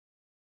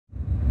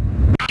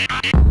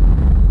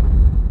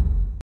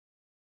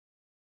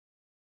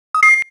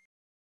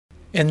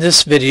In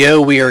this video,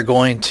 we are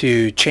going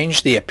to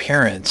change the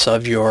appearance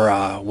of your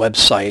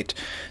website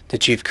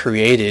that you've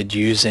created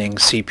using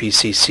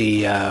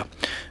CPCC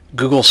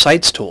Google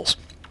Sites tools.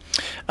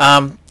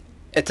 At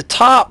the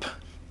top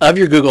of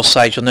your Google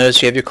site, you'll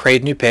notice you have your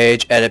Create New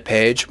Page, Edit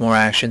Page, More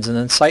Actions, and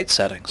then Site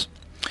Settings.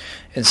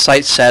 In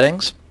Site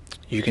Settings,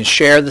 you can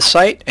share the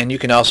site and you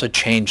can also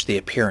change the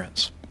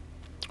appearance.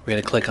 We're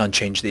going to click on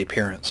Change the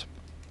Appearance.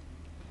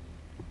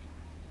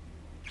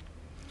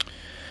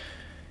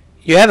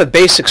 You have a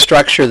basic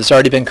structure that's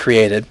already been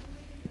created: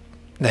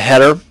 the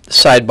header, the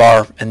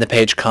sidebar, and the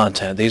page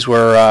content. These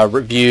were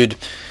reviewed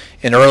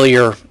in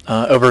earlier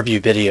overview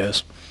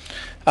videos.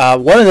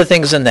 One of the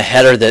things in the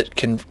header that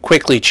can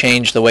quickly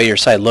change the way your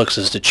site looks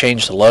is to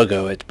change the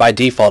logo. It, by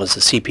default, is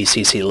the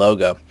CPCC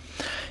logo.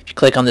 If you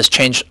click on this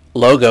Change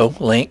Logo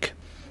link,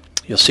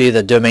 you'll see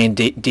the domain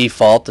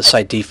default, the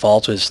site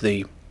default is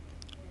the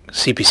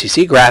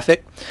CPCC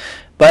graphic,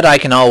 but I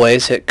can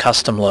always hit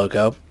Custom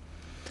Logo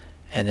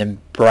and then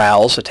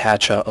browse,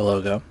 attach a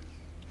logo.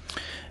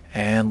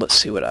 And let's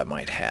see what I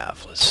might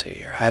have. Let's see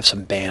here. I have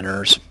some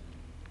banners.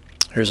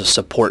 Here's a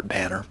support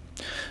banner.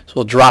 So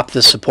we'll drop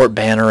this support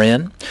banner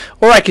in,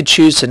 or I could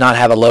choose to not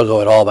have a logo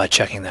at all by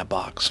checking that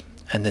box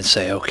and then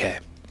say OK.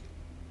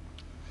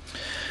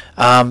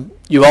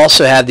 You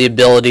also have the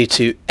ability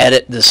to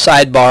edit the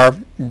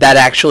sidebar. That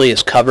actually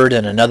is covered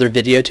in another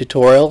video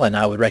tutorial, and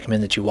I would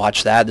recommend that you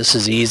watch that. This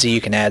is easy.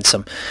 You can add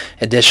some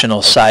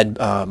additional side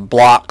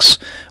blocks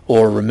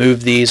or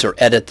remove these or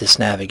edit this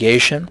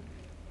navigation.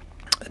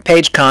 The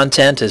page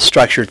content is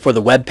structured for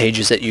the web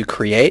pages that you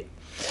create.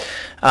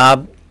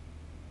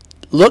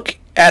 Look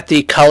at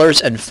the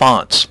colors and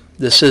fonts.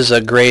 This is a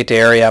great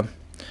area.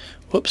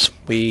 Whoops,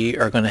 we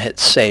are going to hit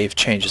Save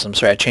Changes. I'm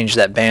sorry, I changed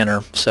that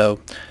banner. So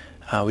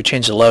we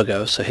changed the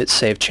logo, so hit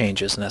Save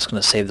Changes, and that's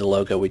going to save the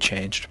logo we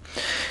changed.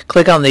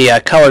 Click on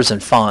the colors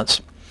and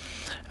fonts.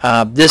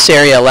 This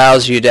area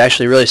allows you to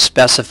actually really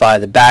specify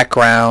the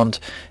background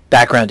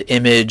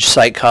image,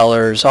 site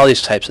colors, all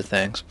these types of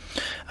things.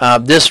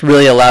 This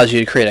really allows you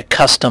to create a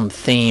custom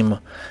theme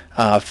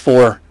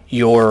for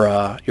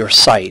your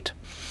site.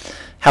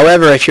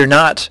 However, if you're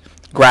not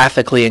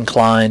graphically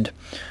inclined,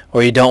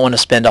 or you don't want to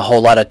spend a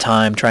whole lot of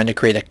time trying to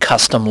create a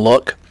custom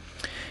look,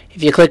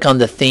 if you click on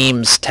the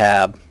Themes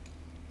tab,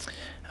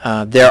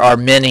 there are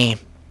many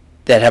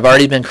that have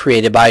already been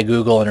created by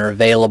Google and are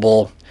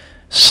available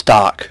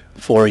stock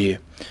for you.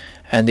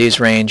 And these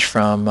range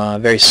from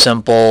very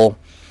simple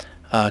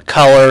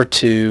color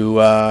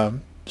to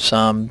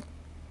some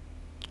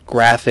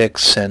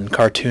graphics and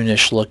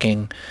cartoonish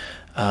looking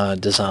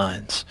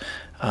designs.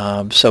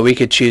 So we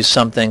could choose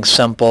something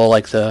simple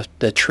like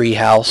the tree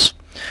house.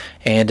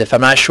 And if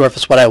I'm not sure if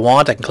it's what I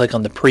want, I can click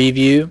on the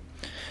preview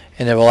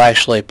and it will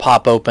actually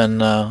pop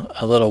open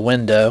a little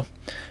window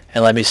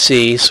and let me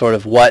see sort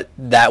of what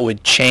that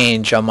would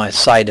change on my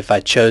site if I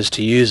chose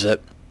to use it.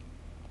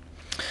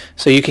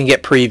 So you can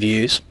get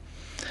previews,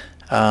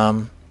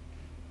 and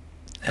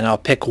I'll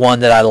pick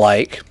one that I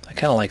like. I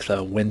kind of like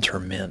the winter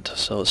mint,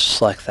 so let's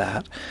select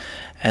that.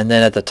 And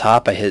then at the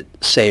top I hit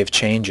Save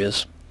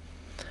Changes.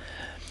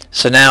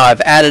 So now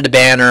I've added a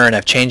banner and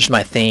I've changed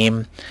my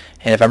theme,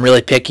 and if I'm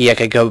really picky I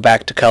could go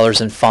back to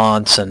colors and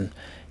fonts and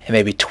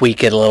maybe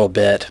tweak it a little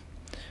bit.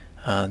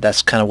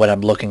 That's kind of what I'm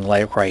looking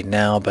like right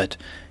now, but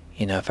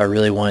you know, if I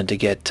really wanted to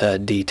get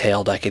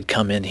detailed, I could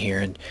come in here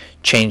and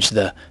change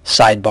the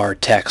sidebar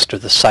text or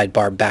the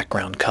sidebar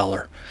background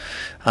color.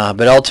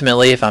 But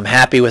ultimately, if I'm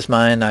happy with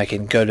mine, I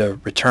can go to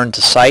Return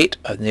to Site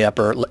in the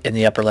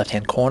upper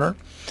left-hand corner,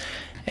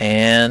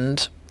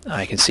 and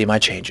I can see my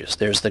changes.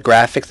 There's the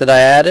graphic that I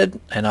added,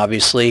 and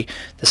obviously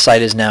the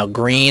site is now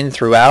green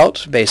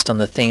throughout based on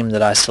the theme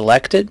that I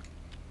selected.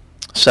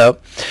 So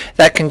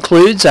that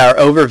concludes our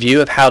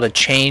overview of how to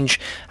change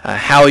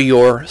how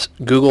your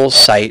Google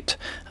site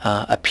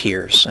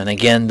appears. And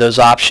again, those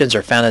options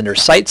are found under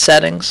Site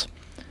Settings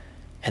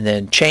and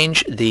then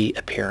Change the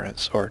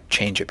Appearance or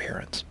Change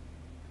Appearance.